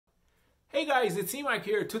Hey guys, it's Mike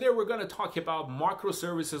here. Today we're going to talk about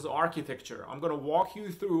microservices architecture. I'm going to walk you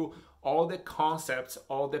through all the concepts,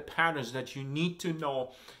 all the patterns that you need to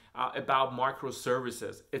know about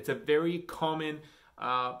microservices. It's a very common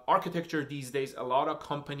architecture these days. A lot of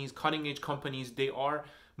companies, cutting edge companies, they are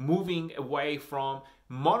moving away from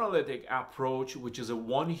monolithic approach, which is a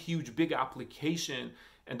one huge big application,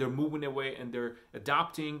 and they're moving away and they're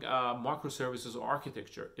adopting microservices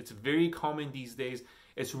architecture. It's very common these days.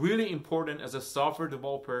 It's really important as a software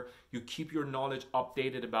developer, you keep your knowledge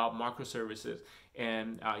updated about microservices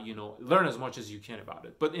and learn as much as you can about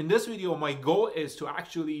it. But in this video, my goal is to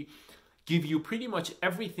actually give you pretty much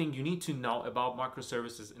everything you need to know about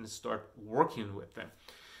microservices and start working with them.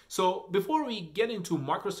 So before we get into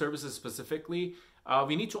microservices specifically,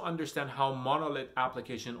 we need to understand how monolith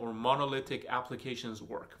application or monolithic applications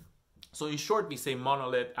work. So in short, we say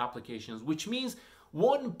monolith applications, which means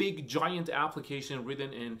one big giant application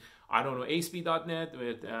written in, ASP.NET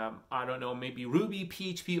with, maybe Ruby,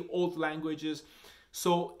 PHP, old languages.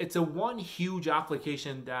 So it's a one huge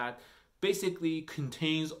application that basically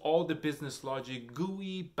contains all the business logic,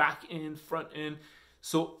 GUI, backend, front end.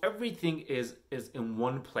 So everything is in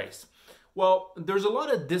one place. Well, there's a lot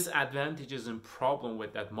of disadvantages and problem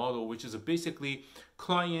with that model, which is basically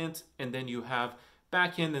client, and then you have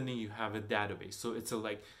backend, and then you have a database. So it's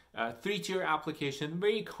a three-tier application,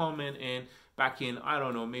 very common in back in,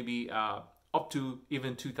 maybe up to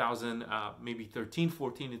even 2000, maybe 13,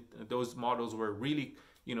 14, those models were really,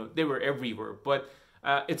 they were everywhere. But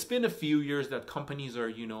it's been a few years that companies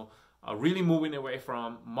are, really moving away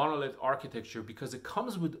from monolith architecture because it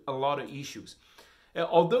comes with a lot of issues.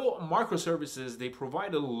 Although microservices, they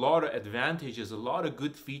provide a lot of advantages, a lot of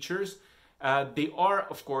good features, they are,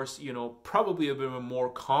 of course, probably a bit more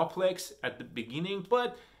complex at the beginning,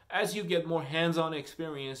 but as you get more hands-on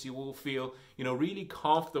experience, you will feel, really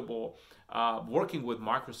comfortable working with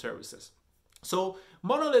microservices. So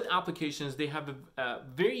monolith applications, they have a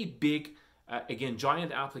very big,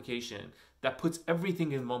 giant application that puts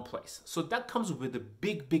everything in one place. So that comes with a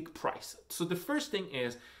big price. So the first thing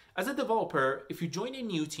is, as a developer, if you join a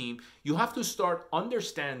new team, you have to start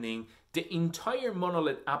understanding the entire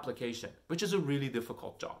monolith application, which is a really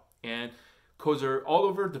difficult job. And codes are all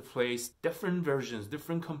over the place, different versions,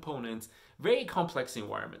 different components, very complex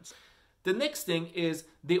environments. The next thing is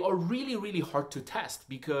they are really hard to test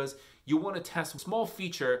because you want to test a small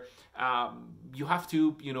feature. You have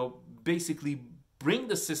to, basically bring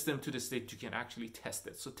the system to the state you can actually test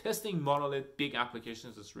it. So testing monolith big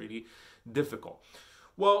applications is really difficult.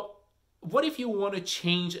 Well, what if you want to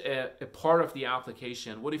change a part of the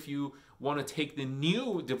application? What if you want to take the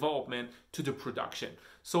new development to the production?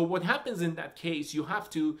 So what happens in that case, you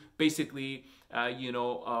have to basically,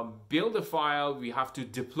 build a file. We have to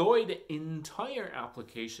deploy the entire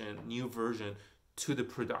application, new version, to the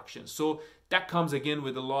production. So that comes again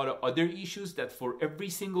with a lot of other issues that for every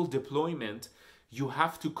single deployment, you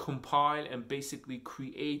have to compile and basically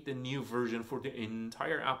create the new version for the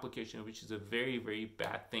entire application, which is a very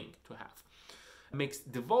bad thing to have. It makes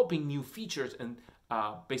developing new features and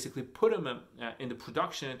basically put them in the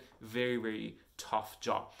production very tough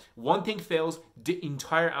job. One thing fails, the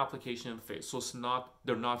entire application fails. So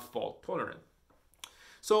they're not fault tolerant.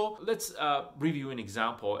 So let's review an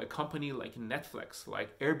example. A company like Netflix,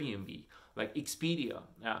 like Airbnb, like Expedia.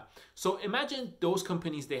 So imagine those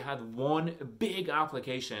companies, they had one big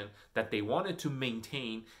application that they wanted to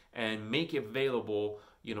maintain and make available,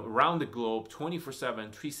 around the globe,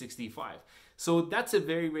 24/7, 365. So that's a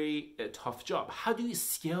very tough job. How do you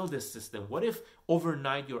scale this system? What if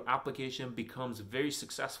overnight your application becomes very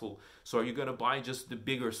successful? So are you going to buy just the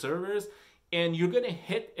bigger servers? And you're going to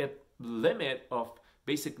hit a limit of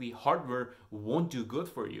basically hardware won't do good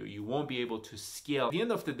for you. You won't be able to scale. At the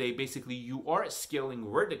end of the day, basically you are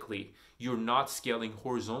scaling vertically. You're not scaling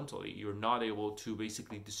horizontally. You're not able to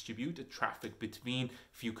basically distribute the traffic between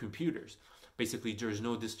few computers. Basically, there's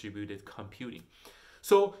no distributed computing.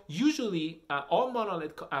 So usually all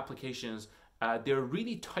monolith applications, they're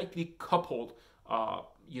really tightly coupled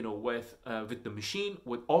with the machine,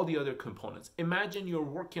 with all the other components. Imagine you're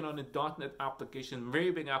working on a .NET application, very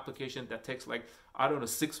big application that takes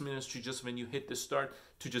 6 minutes to just when you hit the start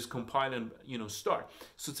to just compile and start.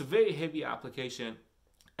 So it's a very heavy application.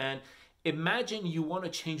 And imagine you want to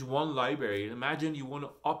change one library. Imagine you want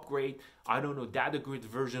to upgrade, data grid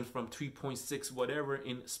version from 3.6 whatever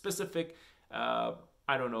in specific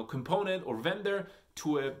component or vendor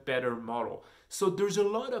to a better model. So there's a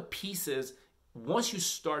lot of pieces. Once you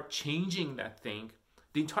start changing that thing,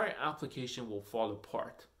 the entire application will fall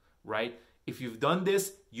apart, right? If you've done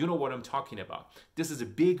this, you know what I'm talking about. This is a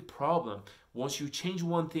big problem. Once you change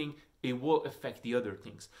one thing, it will affect the other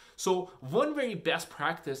things. So one very best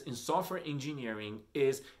practice in software engineering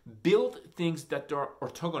is build things that are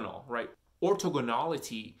orthogonal, right?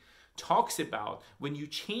 Orthogonality talks about when you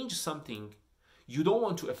change something, you don't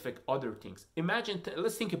want to affect other things. Imagine,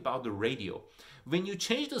 let's think about the radio. When you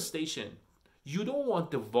change the station, you don't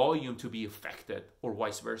want the volume to be affected or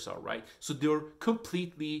vice versa, right? So they're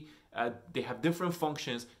completely, they have different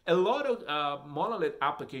functions. A lot of monolith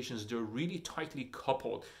applications, they're really tightly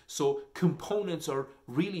coupled. So components are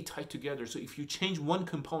really tight together. So if you change one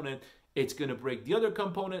component, it's gonna break the other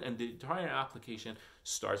component and the entire application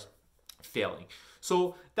starts failing.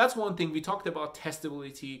 So that's one thing. We talked about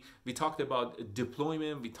testability, we talked about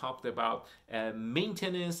deployment, we talked about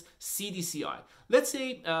maintenance, CDCI. Let's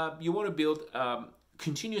say you want to build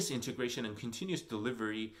continuous integration and continuous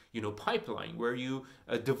delivery, pipeline where you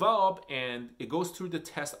develop and it goes through the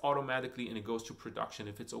test automatically and it goes to production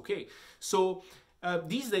if it's okay. So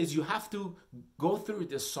these days you have to go through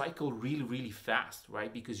this cycle really, really fast,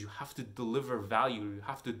 right? Because you have to deliver value, you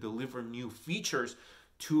have to deliver new features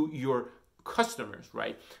to your customers,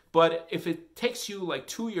 right? But if it takes you like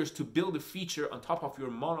 2 years to build a feature on top of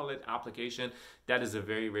your monolith application, that is a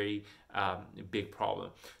very, very big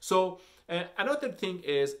problem. So another thing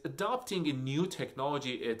is adopting a new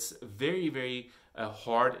technology. It's very, very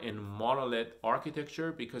hard in monolith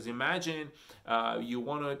architecture, because imagine you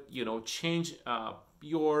want to change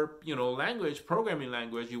your language, programming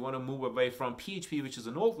language. You want to move away from PHP, which is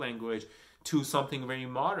an old language, to something very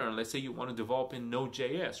modern. Let's say you want to develop in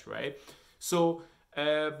Node.js, right? So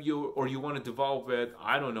you want to develop with,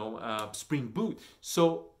 I don't know, Spring Boot.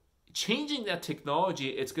 So changing that technology,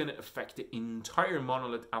 it's going to affect the entire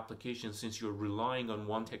monolith application since you're relying on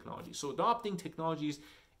one technology. So adopting technologies,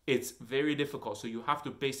 it's very difficult. So you have to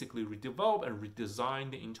basically redevelop and redesign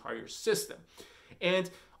the entire system. And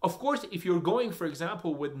of course, if you're going, for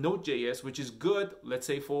example, with Node.js, which is good, let's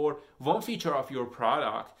say for one feature of your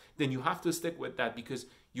product, then you have to stick with that, because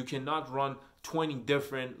you cannot run 20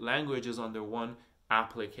 different languages under one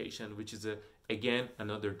application, which is, again,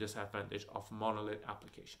 another disadvantage of monolith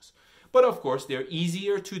applications. But of course, they're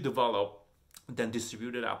easier to develop than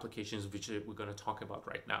distributed applications, which we're going to talk about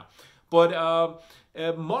right now. But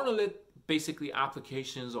monolith, basically,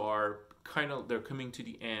 applications are they're coming to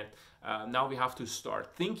the end. Now we have to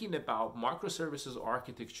start thinking about microservices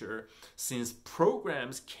architecture, since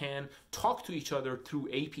programs can talk to each other through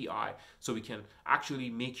API. So we can actually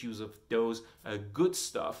make use of those good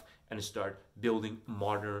stuff and start building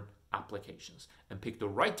modern applications and pick the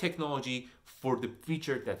right technology for the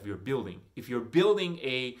feature that we're building. If you're building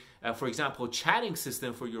for example, chatting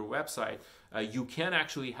system for your website, you can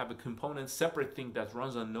actually have a component separate thing that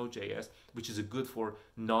runs on Node.js, which is good for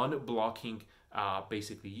non-blocking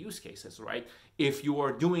basically use cases, right? If you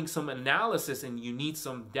are doing some analysis and you need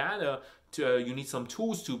some data, you need some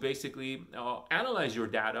tools to basically analyze your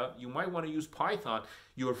data, you might want to use Python.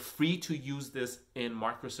 You're free to use this in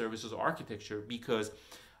microservices architecture, because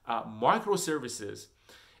microservices,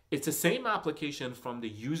 it's the same application from the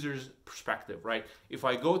user's perspective, right? If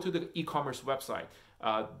I go to the e-commerce website,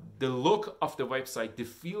 the look of the website, the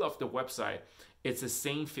feel of the website, it's the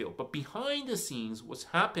same feel. But behind the scenes, what's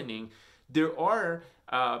happening, there are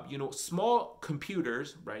small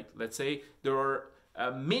computers, right? Let's say there are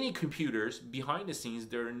many computers behind the scenes.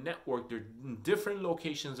 They're networked, they're in different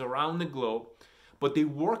locations around the globe, but they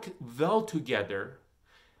work well together,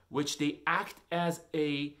 which they act as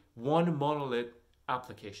one monolith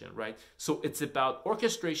application, right? So it's about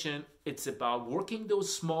orchestration, it's about working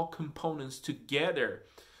those small components together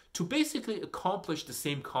to basically accomplish the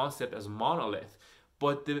same concept as monolith,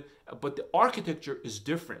 but the architecture is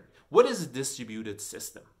different. What is a distributed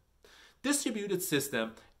system? Distributed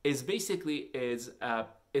system is basically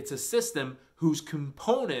it's a system whose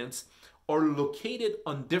components are located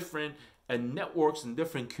on different networks and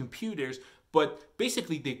different computers, but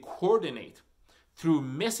basically they coordinate through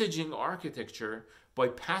messaging architecture by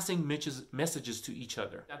passing messages to each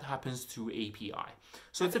other. That happens through API.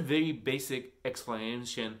 So it's a very basic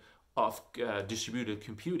explanation of distributed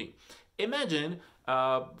computing. Imagine,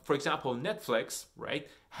 for example, Netflix, right,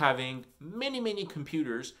 having many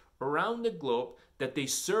computers around the globe that they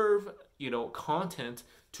serve, content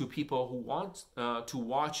to people who want to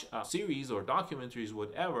watch a series or documentaries,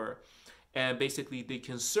 whatever, and basically they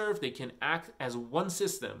can act as one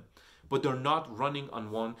system, but they're not running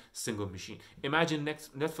on one single machine. Imagine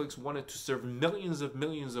Netflix wanted to serve millions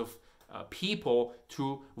of people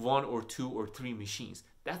through 1 or 2 or 3 machines.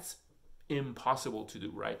 That's impossible to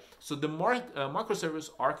do, right? So the microservice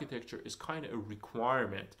architecture is kind of a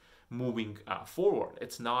requirement moving forward.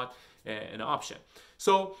 It's not an option.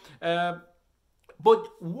 So But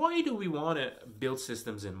why do we want to build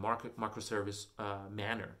systems in microservice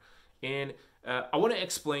manner? And I want to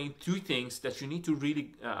explain two things that you need to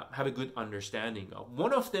really have a good understanding of.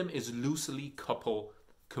 One of them is loosely coupled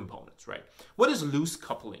components, right? What is loose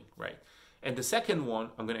coupling, right? And the second one,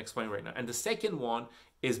 I'm going to explain right now. And the second one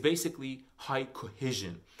is basically high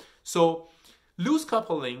cohesion. So loose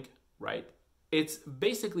coupling, right? It's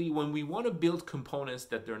basically when we want to build components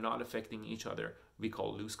that they're not affecting each other, we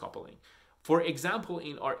call loose coupling. For example,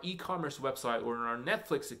 in our e-commerce website or in our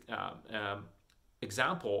Netflix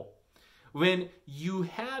example, when you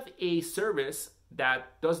have a service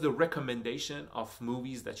that does the recommendation of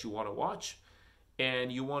movies that you want to watch,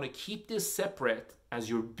 and you want to keep this separate as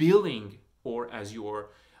your billing or as your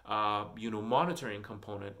monitoring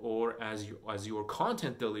component or as your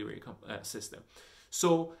content delivery system.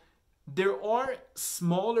 So there are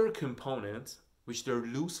smaller components which they're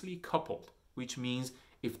loosely coupled, which means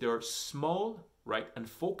if they're small, right, and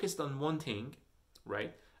focused on one thing,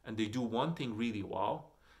 right, and they do one thing really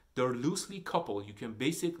well, they're loosely coupled. You can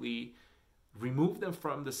basically remove them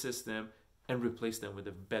from the system and replace them with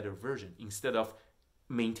a better version instead of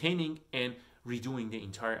maintaining and redoing the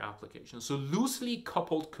entire application. So loosely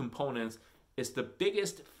coupled components is the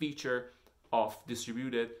biggest feature of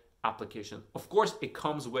distributed application. Of course, it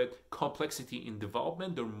comes with complexity in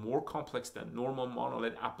development. They're more complex than normal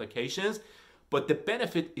monolith applications, but the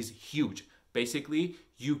benefit is huge. Basically,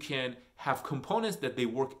 you can have components that they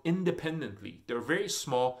work independently. They're very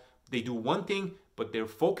small. They do one thing, but they're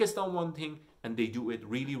focused on one thing, and they do it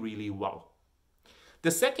really, really well.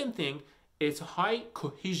 The second thing is high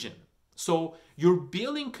cohesion. So your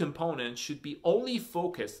billing component should be only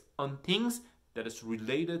focused on things that is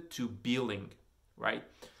related to billing, right?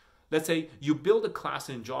 Let's say you build a class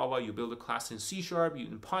in Java, you build a class in C#,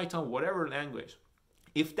 in Python, whatever language.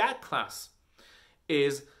 If that class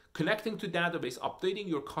is connecting to database, updating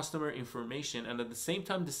your customer information, and at the same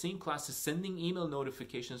time, the same class is sending email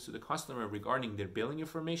notifications to the customer regarding their billing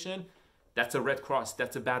information, that's a red cross,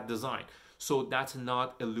 that's a bad design. So that's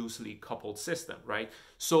not a loosely coupled system, right?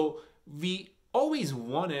 So we always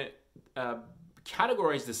want to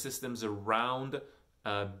categorize the systems around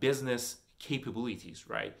business capabilities,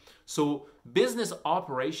 right? So business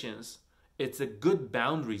operations, it's a good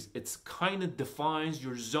boundaries. It's kind of defines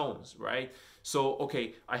your zones, right? So,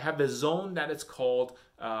 okay, I have a zone that is called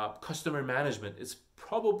customer management.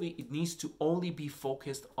 It needs to only be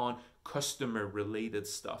focused on customer related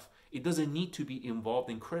stuff. It doesn't need to be involved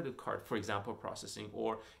in credit card, for example, processing,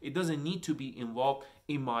 or it doesn't need to be involved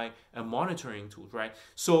in my monitoring tools, right?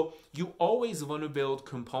 So you always want to build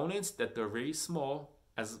components that they're very small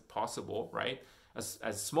as possible, right? As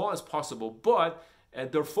small as possible, but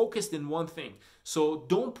they're focused in one thing. So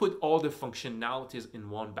don't put all the functionalities in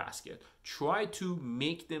one basket. Try to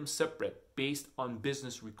make them separate based on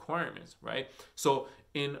business requirements, right? So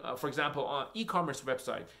in, for example, on e-commerce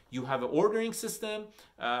website, you have an ordering system,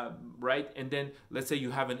 right? And then let's say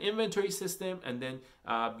you have an inventory system, and then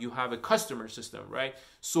you have a customer system, right?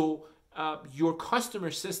 So your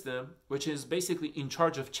customer system, which is basically in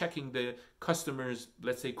charge of checking the customer's,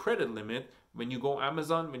 let's say, credit limit, when you go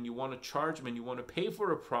Amazon, when you want to charge, when you want to pay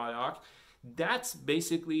for a product, that's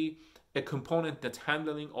basically a component that's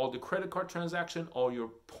handling all the credit card transaction, all your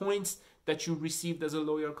points that you received as a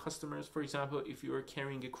loyal customer. For example, if you are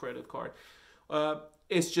carrying a credit card,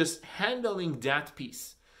 it's just handling that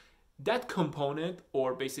piece. That component,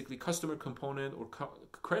 or basically customer component or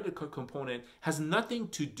credit card component, has nothing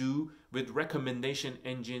to do with recommendation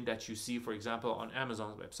engine that you see, for example, on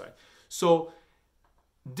Amazon's website. So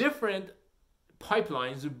different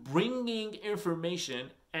pipelines bringing information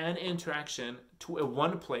and interaction to a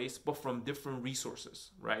one place, but from different resources,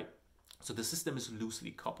 right? So the system is loosely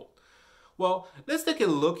coupled. Well, let's take a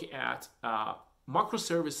look at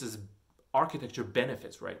microservices architecture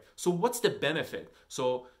benefits, right? So what's the benefit?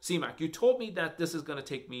 So CMAC, you told me that this is going to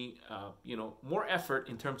take me, more effort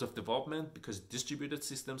in terms of development, because distributed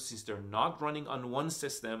systems, since they're not running on one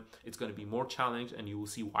system, it's going to be more challenged, and you will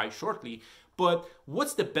see why shortly. But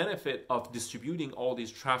what's the benefit of distributing all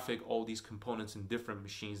these traffic, all these components in different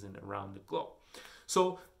machines and around the globe?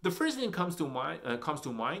 So the first thing comes to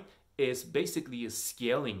mind is basically a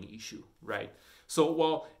scaling issue, right?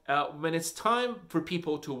 So, when it's time for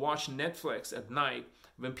people to watch Netflix at night,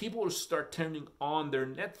 when people start turning on their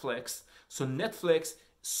Netflix, so Netflix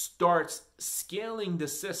starts scaling the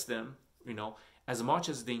system, as much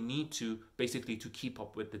as they need to, basically to keep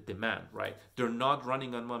up with the demand, right? They're not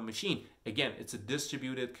running on one machine. Again, it's a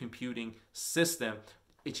distributed computing system.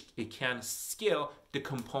 it can scale the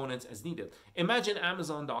components as needed. Imagine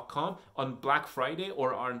Amazon.com on Black Friday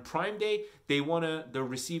or on Prime Day, they're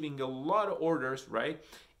receiving a lot of orders, right?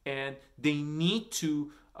 And they need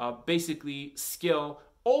to basically scale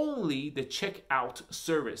only the checkout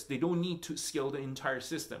service. They don't need to scale the entire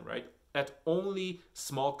system, right? At only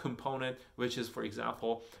small component, which is, for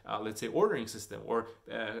example, let's say ordering system or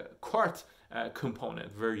cart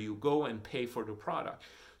component where you go and pay for the product.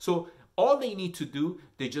 So all they need to do,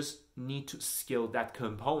 they just need to scale that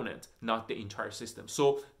component, not the entire system.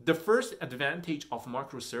 So the first advantage of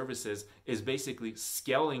microservices is basically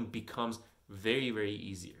scaling becomes very, very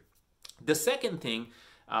easier. The second thing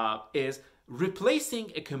is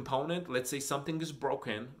replacing a component. Let's say something is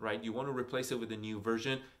broken, right? You want to replace it with a new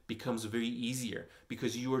version, becomes very easier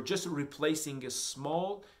because you are just replacing a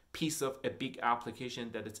small piece of a big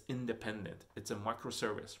application that is independent. It's a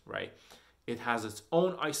microservice, right? It has its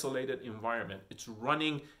own isolated environment. It's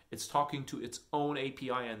running, it's talking to its own API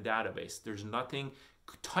and database. There's nothing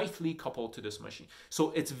tightly coupled to this machine.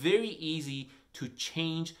 So it's very easy to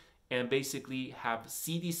change and basically have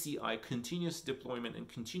CDCI, continuous deployment and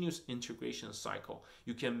continuous integration cycle.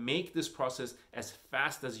 You can make this process as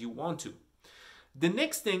fast as you want to. The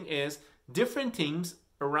next thing is different teams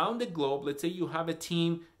around the globe. Let's say you have a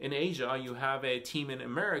team in Asia, you have a team in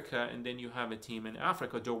America, and then you have a team in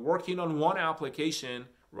Africa. They're working on one application,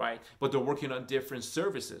 right? But they're working on different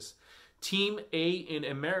services. Team A in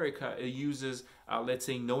America uses, let's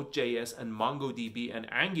say, Node.js and MongoDB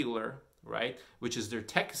and Angular, right? Which is their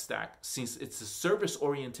tech stack, since it's a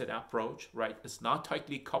service-oriented approach, right? It's not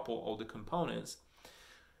tightly coupled all the components.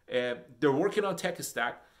 They're working on tech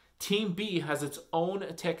stack. Team B has its own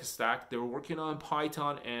tech stack. They're working on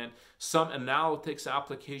Python and some analytics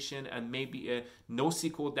application and maybe a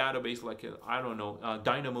NoSQL database like,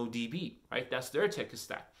 DynamoDB, right? That's their tech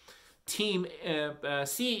stack. Team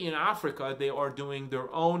C in Africa, they are doing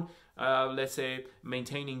their own, let's say,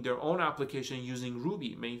 maintaining their own application using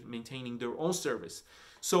Ruby, maintaining their own service.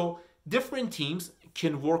 So different teams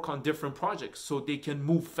can work on different projects so they can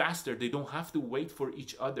move faster. They don't have to wait for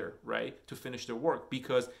each other, right, to finish their work,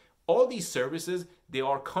 because all these services, they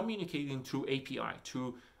are communicating through API,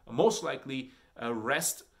 through most likely a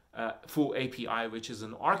REST full API, which is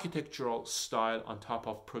an architectural style on top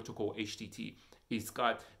of protocol HTTP. It's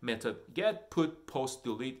got method get, put, post,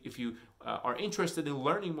 delete. If you are interested in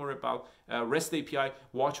learning more about REST API,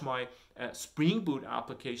 watch my Spring Boot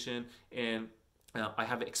application, and I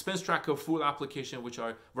have an expense tracker full application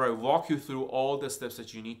where I walk you through all the steps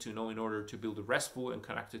that you need to know in order to build a RESTful and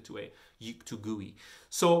connect it to GUI.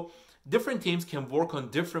 So different teams can work on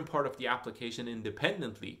different part of the application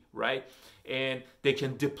independently, right? And they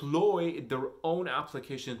can deploy their own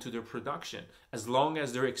application to their production as long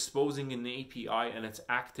as they're exposing an API and it's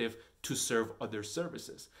active to serve other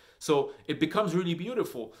services. So it becomes really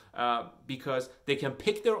beautiful because they can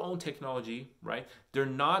pick their own technology, right? They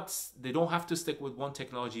don't have to stick with one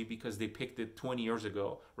technology because they picked it 20 years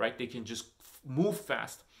ago, right? They can just move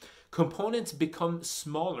fast. Components become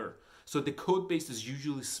smaller. So the code base is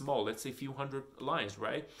usually small, let's say a few hundred lines,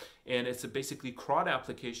 right? And it's a basically CRUD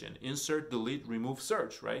application, insert, delete, remove,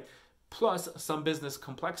 search, right? Plus some business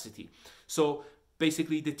complexity. So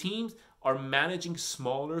basically the teams are managing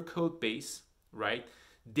smaller code base, right?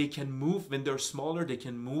 They can move, when they're smaller, they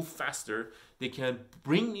can move faster. They can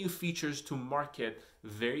bring new features to market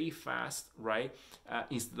very fast, right?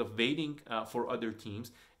 Instead of waiting for other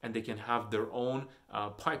teams, and they can have their own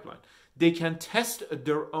pipeline. They can test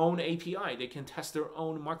their own API. They can test their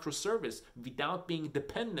own microservice without being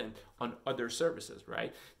dependent on other services,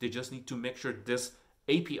 right? They just need to make sure this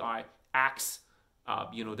API acts,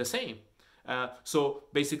 the same. So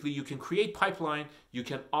basically you can create pipeline, you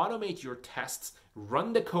can automate your tests,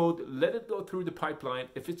 run the code, let it go through the pipeline.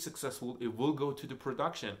 If it's successful, it will go to the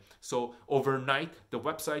production. So overnight, the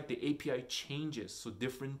website, the API changes. So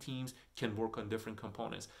different teams can work on different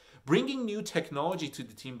components. Bringing new technology to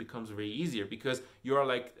the team becomes very easier because you're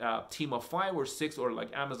like a team of 5 or 6, or like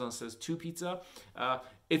Amazon says 2 pizza.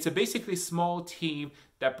 It's a basically small team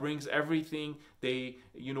that brings everything. They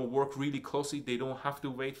work really closely. They don't have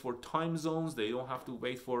to wait for time zones. They don't have to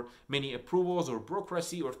wait for many approvals or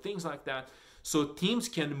bureaucracy or things like that. So teams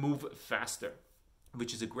can move faster,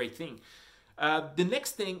 which is a great thing. The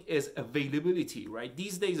next thing is availability, right?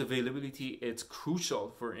 These days, availability, it's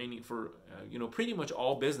crucial for pretty much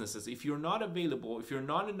all businesses. If you're not available, if you're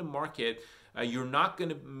not in the market, you're not going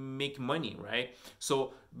to make money, right?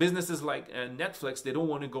 So businesses like Netflix, they don't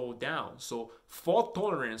want to go down. So fault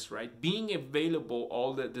tolerance, right? Being available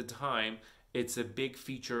all the time it's a big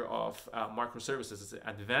feature of microservices. It's an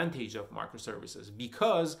advantage of microservices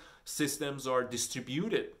because systems are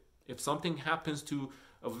distributed. If something happens to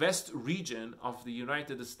a west region of the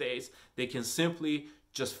United States, they can simply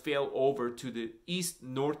just fail over to the east,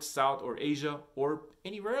 north, south, or Asia, or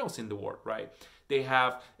anywhere else in the world, right? They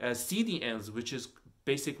have CDNs, which is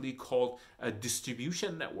basically called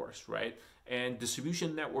distribution networks, right? And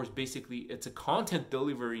distribution networks, basically, it's a content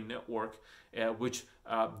delivery network which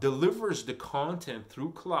delivers the content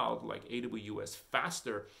through cloud like AWS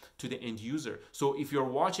faster to the end user. So if you're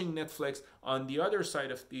watching Netflix on the other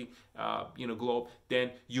side of the globe,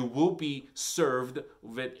 then you will be served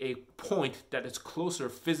with a point that is closer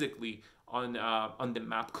physically on the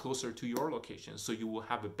map, closer to your location. So you will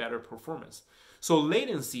have a better performance. So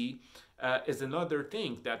latency is another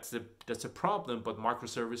thing that's a problem, but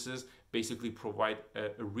microservices basically provide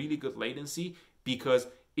a really good latency, because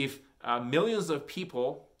if millions of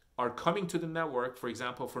people are coming to the network, for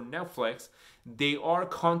example, for Netflix, they are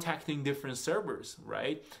contacting different servers,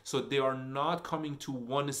 right? So they are not coming to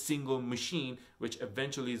one single machine, which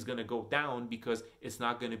eventually is going to go down because it's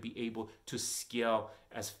not going to be able to scale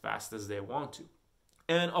as fast as they want to.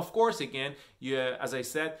 And of course, again, as I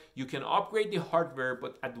said, you can upgrade the hardware,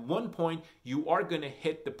 but at one point, you are going to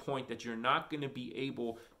hit the point that you're not going to be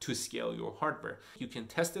able to scale your hardware. You can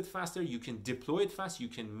test it faster, you can deploy it fast, you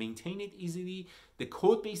can maintain it easily. The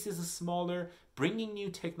code base is smaller, bringing new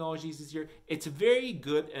technologies easier. It's very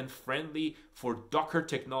good and friendly for Docker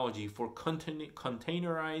technology, for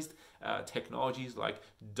containerized technologies like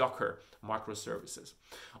Docker microservices.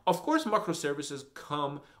 Of course, microservices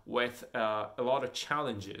come with a lot of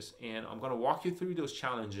challenges, and I'm going to walk you through those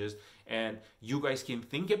challenges, and you guys can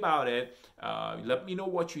think about it. Let me know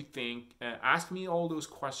what you think. Ask me all those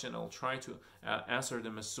questions. I'll try to answer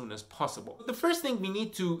them as soon as possible. The first thing we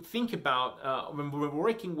need to think about when we're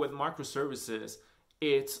working with microservices,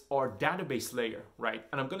 it's our database layer, right?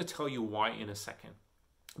 And I'm going to tell you why in a second.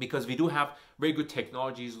 Because we do have very good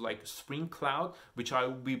technologies like Spring Cloud, which I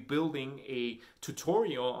will be building a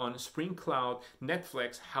tutorial on Spring Cloud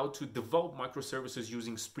Netflix, how to develop microservices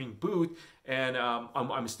using Spring Boot, and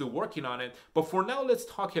I'm still working on it. But for now, let's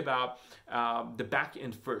talk about the back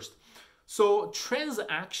end first. So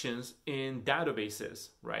transactions in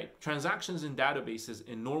databases, right? Transactions in databases,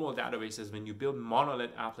 in normal databases, when you build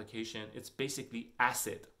monolith application, it's basically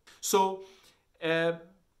ACID. So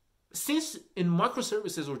since in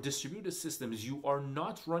microservices or distributed systems, you are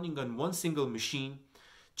not running on one single machine,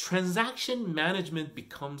 transaction management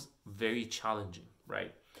becomes very challenging,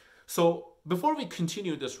 right? So before we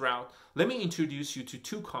continue this route, let me introduce you to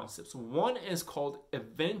two concepts. One is called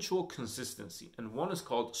eventual consistency, and one is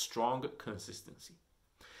called strong consistency.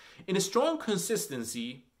 In a strong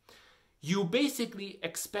consistency, you basically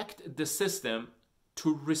expect the system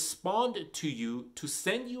to respond to you, to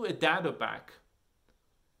send you a data back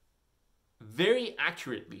very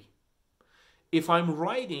accurately. If I'm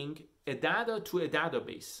writing a data to a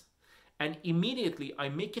database and immediately I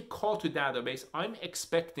make a call to database, I'm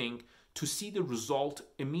expecting to see the result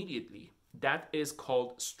immediately. That is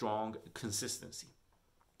called strong consistency.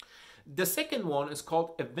 The second one is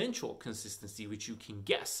called eventual consistency, which you can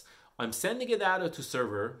guess. I'm sending a data to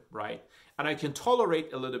server, right? And I can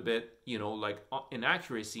tolerate a little bit, like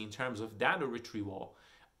inaccuracy in terms of data retrieval.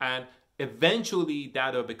 And eventually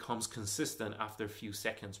data becomes consistent after a few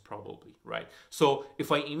seconds probably, right? So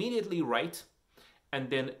if I immediately write and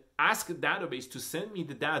then ask a database to send me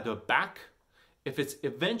the data back, if it's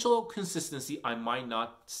eventual consistency, I might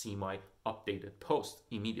not see my updated post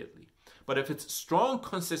immediately. But if it's strong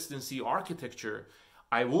consistency architecture,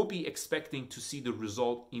 I will be expecting to see the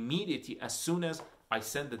result immediately as soon as I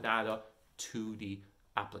send the data to the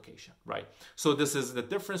application, right? So this is the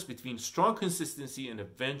difference between strong consistency and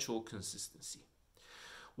eventual consistency.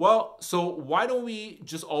 Well, so why don't we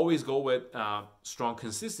just always go with strong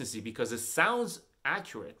consistency? Because it sounds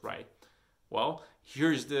accurate, right? Well,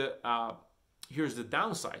 here's the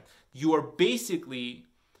downside. You are basically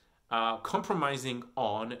compromising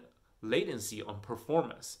on latency, on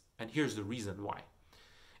performance. And here's the reason why.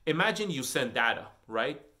 Imagine you send data,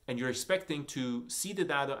 right? And you're expecting to see the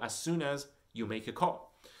data as soon as you make a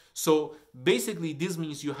call. So basically this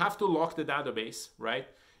means you have to lock the database, right?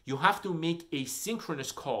 You have to make a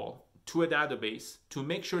synchronous call to a database to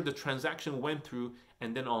make sure the transaction went through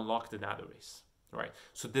and then unlock the database, right?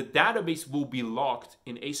 So the database will be locked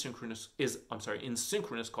in synchronous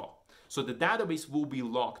call. So the database will be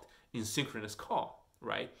locked in synchronous call,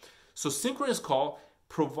 right? So synchronous call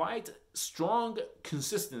provides strong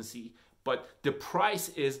consistency, but the price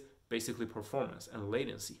is basically performance and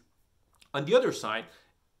latency. On the other side,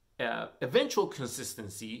 eventual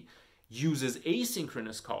consistency, uses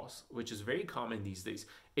asynchronous calls, which is very common these days.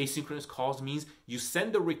 Asynchronous calls means you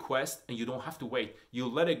send the request and you don't have to wait. You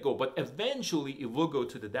let it go, but eventually it will go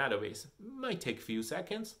to the database. It might take a few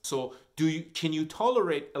seconds. So can you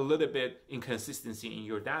tolerate a little bit inconsistency in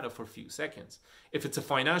your data for a few seconds? If it's a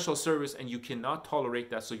financial service and you cannot tolerate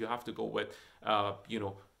that, so you have to go with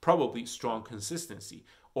probably strong consistency,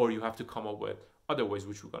 or you have to come up with other ways,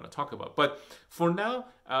 which we're going to talk about. But for now,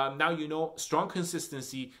 you know strong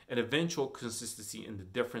consistency and eventual consistency and the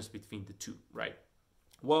difference between the two, right?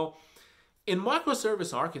 Well, in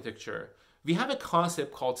microservice architecture, we have a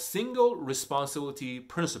concept called single responsibility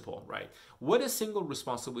principle, right? What is single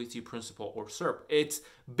responsibility principle, or SRP? It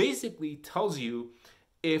basically tells you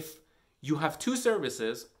if you have two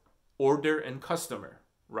services, order and customer,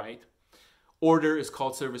 right? Order is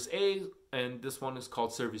called service A and this one is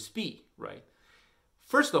called service B, right?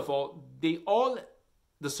 First of all,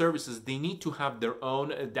 the services, they need to have their own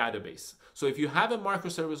database. So if you have a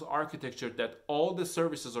microservice architecture that all the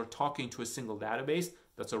services are talking to a single database,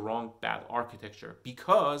 that's a wrong, bad architecture.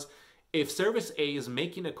 Because if service A is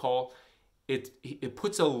making a call, it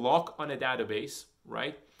puts a lock on a database,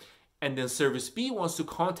 right? And then service B wants to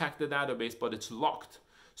contact the database, but it's locked.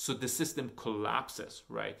 So the system collapses,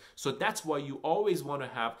 right? So that's why you always want to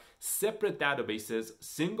have separate databases,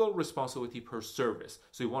 single responsibility per service.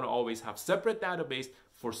 So you want to always have separate database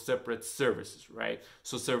for separate services, right?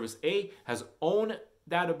 So service A has own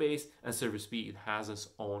database and service B, it has its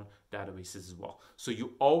own databases as well. So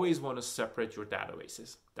you always want to separate your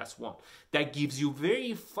databases. That's one. That gives you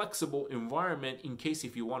very flexible environment in case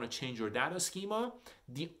if you want to change your data schema.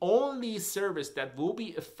 The only service that will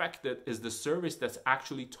be affected is the service that's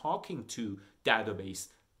actually talking to database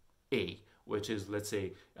A, which is, let's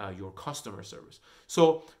say, your customer service.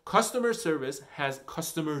 So customer service has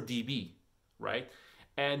customer DB, right?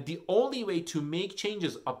 And the only way to make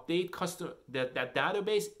changes, update that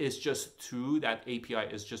database is just through that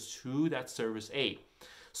API, is just through that service A.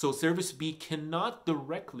 So service B cannot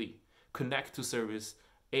directly connect to service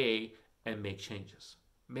A and make changes.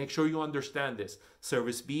 Make sure you understand this.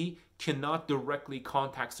 Service B cannot directly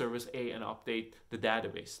contact service A and update the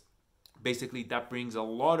database. Basically, that brings a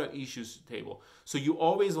lot of issues to the table. So you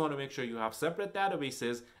always want to make sure you have separate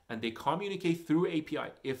databases and they communicate through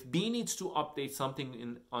API. If B needs to update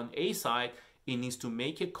something on A side, it needs to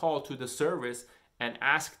make a call to the service and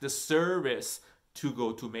ask the service to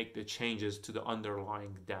go to make the changes to the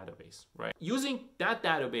underlying database, right? Using that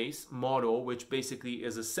database model, which basically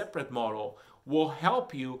is a separate model, will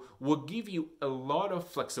give you a lot of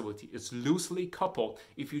flexibility. It's loosely coupled.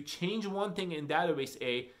 If you change one thing in database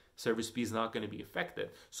A, service B is not going to be affected.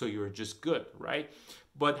 So you're just good, right?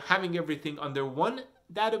 But having everything under one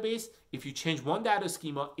database, if you change one data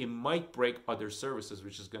schema, it might break other services,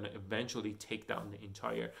 which is going to eventually take down the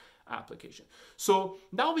entire application. So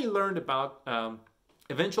now we learned about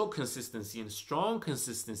eventual consistency and strong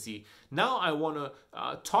consistency. Now I want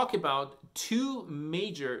to talk about two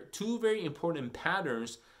very important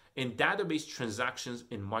patterns in database transactions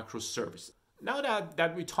in microservices. Now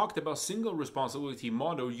that we talked about single responsibility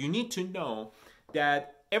model, you need to know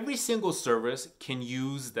that every single service can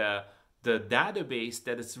use the database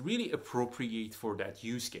that is really appropriate for that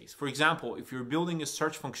use case. For example, if you're building a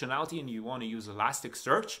search functionality and you want to use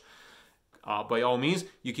Elasticsearch, by all means,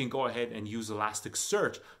 you can go ahead and use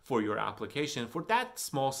Elasticsearch for your application for that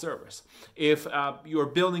small service. If you're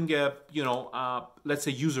building let's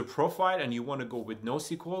say user profile and you want to go with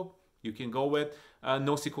NoSQL, you can go with a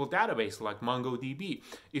NoSQL database like MongoDB.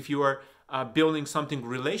 If you are building something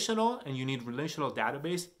relational and you need relational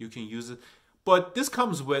database, you can use it. But this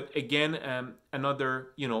comes with, again,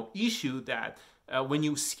 another issue that when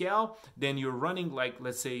you scale, then you're running like,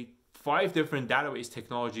 let's say, 5 different database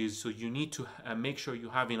technologies. So you need to make sure you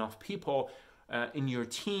have enough people in your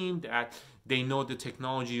team that they know the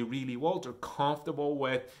technology really well. They're comfortable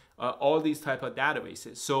with all these type of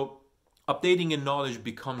databases. So updating in knowledge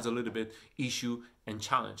becomes a little bit issue and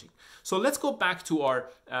challenging. So let's go back to our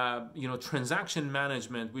transaction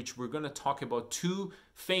management, which we're going to talk about 2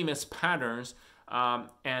 famous patterns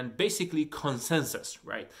and basically consensus,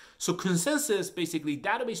 right? So consensus, basically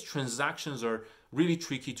database transactions are really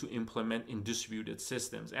tricky to implement in distributed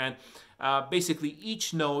systems. And basically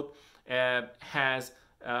each node has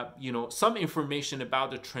some information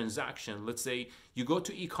about the transaction. Let's say you go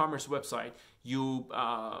to e-commerce website, you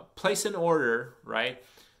place an order, right?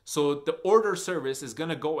 So the order service is going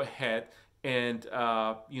to go ahead and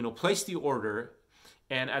place the order,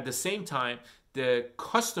 and at the same time, the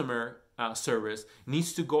customer service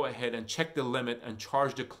needs to go ahead and check the limit and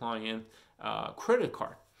charge the client credit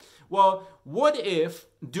card. Well, what if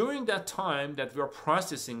during that time that we're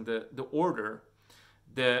processing the order,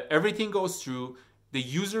 everything goes through, the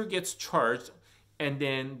user gets charged, and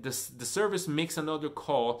then the service makes another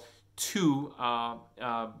call to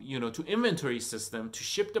to inventory system to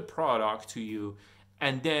ship the product to you,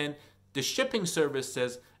 and then the shipping service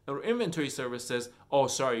says, or inventory service says, oh,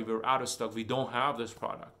 sorry, we're out of stock, we don't have this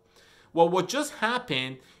product. Well, what just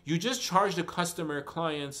happened, you just charged the customer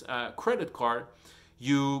client's credit card,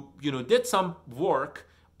 you did some work,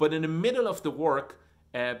 but in the middle of the work,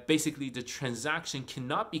 basically the transaction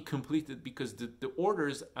cannot be completed because the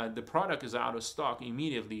orders, the product is out of stock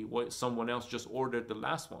immediately. Someone else just ordered the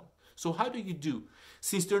last one. So how do you do?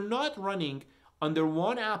 Since they're not running under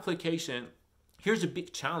one application, here's a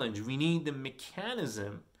big challenge. We need the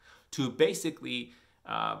mechanism to basically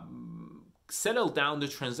settle down the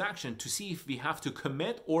transaction to see if we have to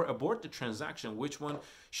commit or abort the transaction. Which one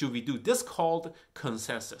should we do? This is called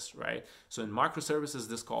consensus, right? So in microservices,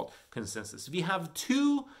 this is called consensus. We have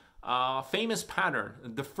two famous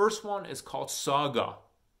patterns. The first one is called saga,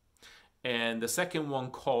 and the second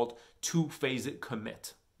one called two-phase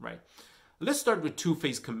commit, right? Let's start with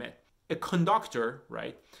two-phase commit. A conductor,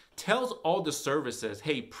 right, tells all the services,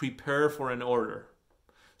 hey, prepare for an order.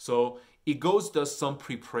 So it does some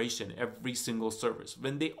preparation, every single service.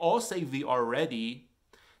 When they all say we are ready,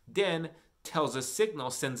 then sends a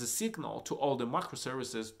signal to all the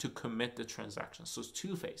microservices to commit the transaction. So it's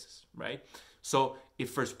two phases, right? So it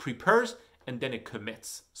first prepares and then it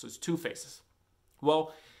commits. So it's two phases.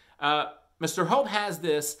 Well, Mr. Hope has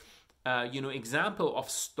this example of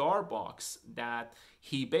Starbucks that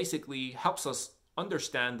he basically helps us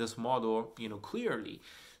understand this model clearly.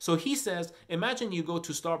 So he says, imagine you go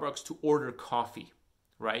to Starbucks to order coffee,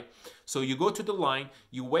 right? So you go to the line,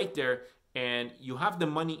 you wait there, and you have the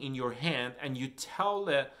money in your hand, and you tell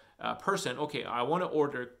the person, okay, I want to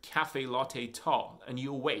order cafe latte tall, and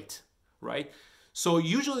you wait, right? So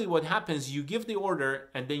usually what happens, you give the order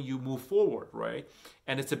and then you move forward, right?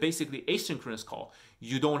 And it's a basically asynchronous call.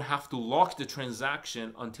 You don't have to lock the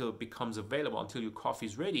transaction until it becomes available, until your coffee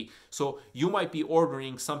is ready. So you might be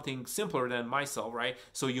ordering something simpler than myself, right?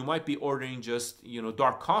 So you might be ordering just,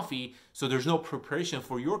 dark coffee. So there's no preparation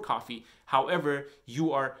for your coffee. However,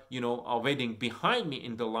 you are, waiting behind me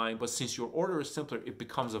in the line, but since your order is simpler, it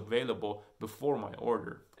becomes available before my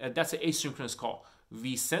order. And that's an asynchronous call.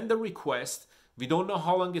 We send the request. We don't know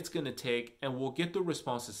how long it's going to take, and we'll get the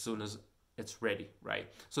response as soon as it's ready, right?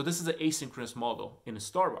 So this is an asynchronous model in a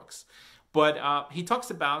Starbucks. But he talks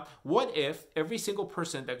about, what if every single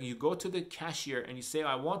person that you go to the cashier and you say,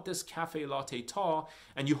 I want this cafe latte tall,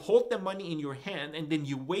 and you hold the money in your hand, and then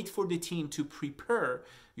you wait for the team to prepare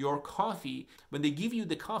your coffee. When they give you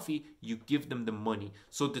the coffee, you give them the money.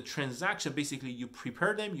 So the transaction, basically, you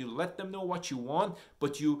prepare them, you let them know what you want,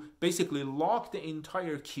 but you basically lock the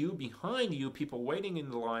entire queue behind you, people waiting in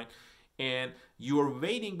the line, and you're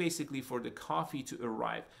waiting basically for the coffee to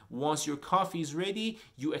arrive. Once your coffee is ready,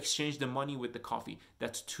 you exchange the money with the coffee.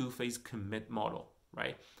 That's two-phase commit model,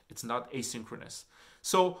 right? It's not asynchronous.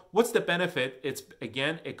 So what's the benefit? It's,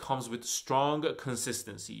 again, it comes with strong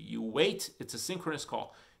consistency. You wait, it's a synchronous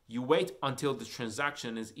call. You wait until the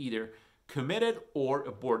transaction is either committed or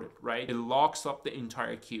aborted, right? It locks up the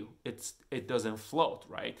entire queue. It doesn't float,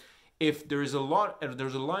 right? If there's a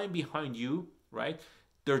line behind you, right,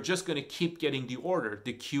 they're just going to keep getting the order.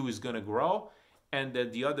 The queue is going to grow, and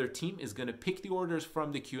then the other team is going to pick the orders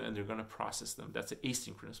from the queue and they're going to process them. That's an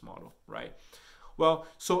asynchronous model, right? Well,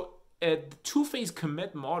 so the two-phase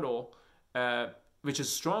commit model, which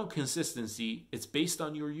is strong consistency, it's based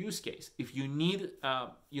on your use case. If you need,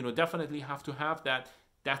 definitely have to have that,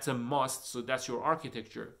 that's a must. So that's your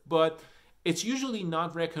architecture. But it's usually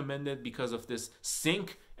not recommended because of this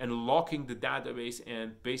sync and locking the database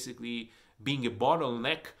and basically being a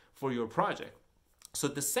bottleneck for your project. So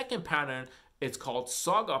the second pattern, it's called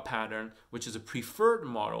Saga pattern, which is a preferred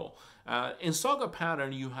model. In Saga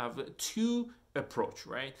pattern, you have two approach,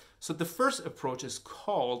 right? So the first approach is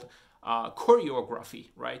called choreography,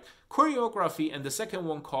 right? Choreography, and the second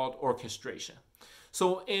one called orchestration.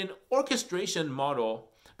 So in orchestration model,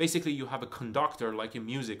 basically you have a conductor like a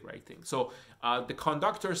music, right thing. So the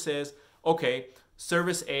conductor says, okay,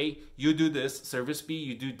 service A, you do this, service B,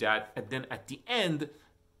 you do that, and then at the end,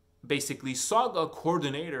 basically Saga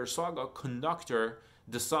coordinator, Saga conductor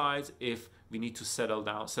decides if we need to settle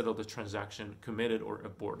the transaction, committed or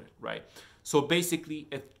aborted, right? So basically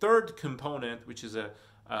a third component, which is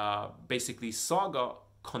basically Saga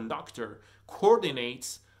conductor,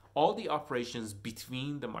 coordinates all the operations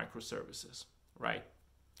between the microservices, right?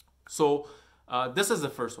 So This is the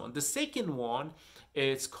first one. The second one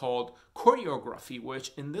is called choreography,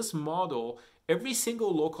 which in this model, every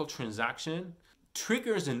single local transaction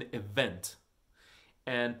triggers an event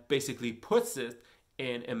and basically puts it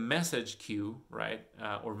in a message queue, right?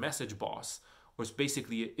 Or message bus, or it's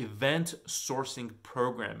basically event sourcing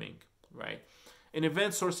programming, right? In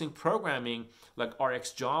event sourcing programming, like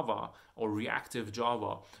RX Java or reactive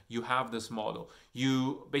Java, you have this model.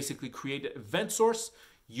 You basically create an event source,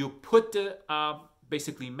 you put the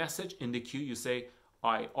basically message in the queue, you say,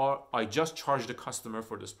 I just charged the customer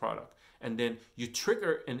for this product. And then you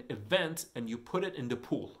trigger an event and you put it in the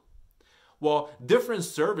pool. Well, different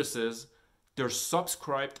services, they're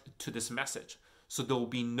subscribed to this message. So they'll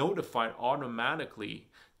be notified automatically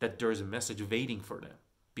that there's a message waiting for them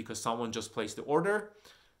because someone just placed the order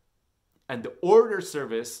and the order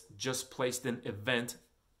service just placed an event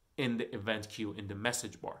in the event queue in the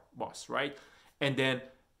message bus, right? And then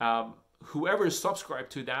whoever is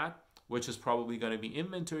subscribed to that, which is probably going to be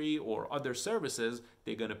inventory or other services,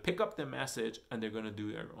 they're going to pick up the message and they're going to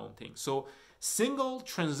do their own thing. So single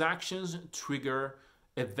transactions trigger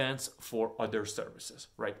events for other services,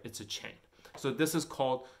 right? It's a chain. So this is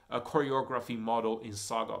called a choreography model in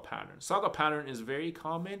Saga pattern. Saga pattern is very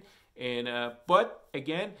common, and but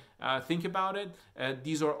again, think about it.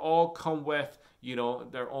 These are all come with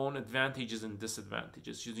their own advantages and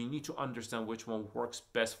disadvantages. So you need to understand which one works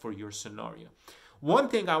best for your scenario. One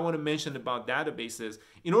thing I want to mention about databases,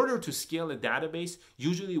 in order to scale a database,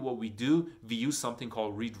 usually what we do, we use something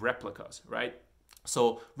called read replicas, right?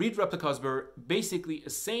 So read replicas were basically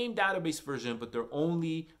the same database version, but they're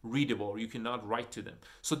only readable. You cannot write to them.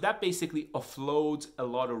 So that basically offloads a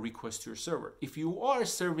lot of requests to your server. If you are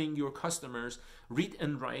serving your customers read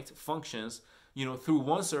and write functions, through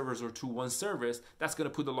one service or to one service, that's going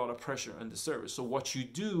to put a lot of pressure on the service. So what you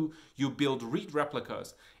do, you build read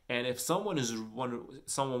replicas. And if someone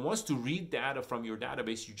wants to read data from your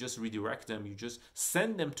database, you just redirect them. You just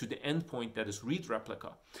send them to the endpoint that is read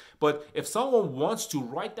replica. But if someone wants to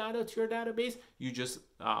write data to your database, you just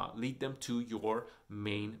lead them to your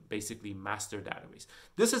main, basically master database.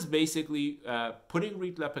 This is basically putting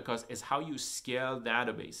read replicas is how you scale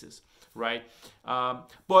databases, right?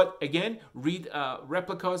 But again, read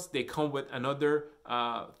replicas, they come with another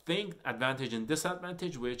thing, advantage and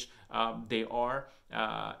disadvantage, which they are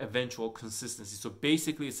eventual consistency. So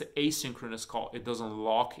basically it's an asynchronous call. It doesn't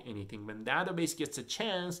lock anything. When database gets a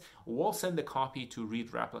chance, we'll send the copy to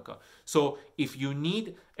read replica. So if you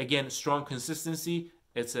need, again, strong consistency,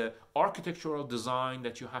 it's an architectural design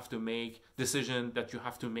that you have to make, decision that you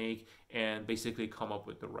have to make, and basically come up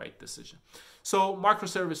with the right decision. So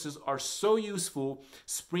microservices are so useful.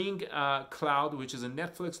 Spring Cloud, which is a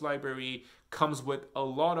Netflix library, comes with a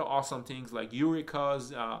lot of awesome things like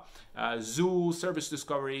Eurekas, Zoo, Service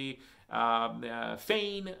Discovery,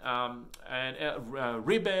 Feign, and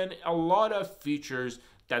Ribbon, a lot of features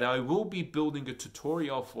that I will be building a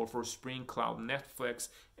tutorial for Spring Cloud Netflix,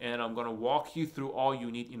 and I'm going to walk you through all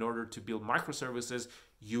you need in order to build microservices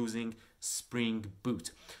using Spring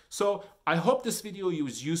Boot. So I hope this video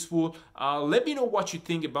was useful. Let me know what you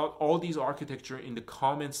think about all these architecture in the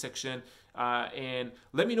comment section, and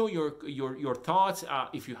let me know your thoughts.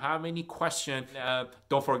 If you have any question,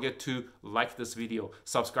 don't forget to like this video,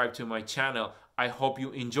 subscribe to my channel. I hope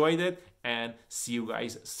you enjoyed it, and see you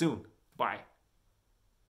guys soon. Bye.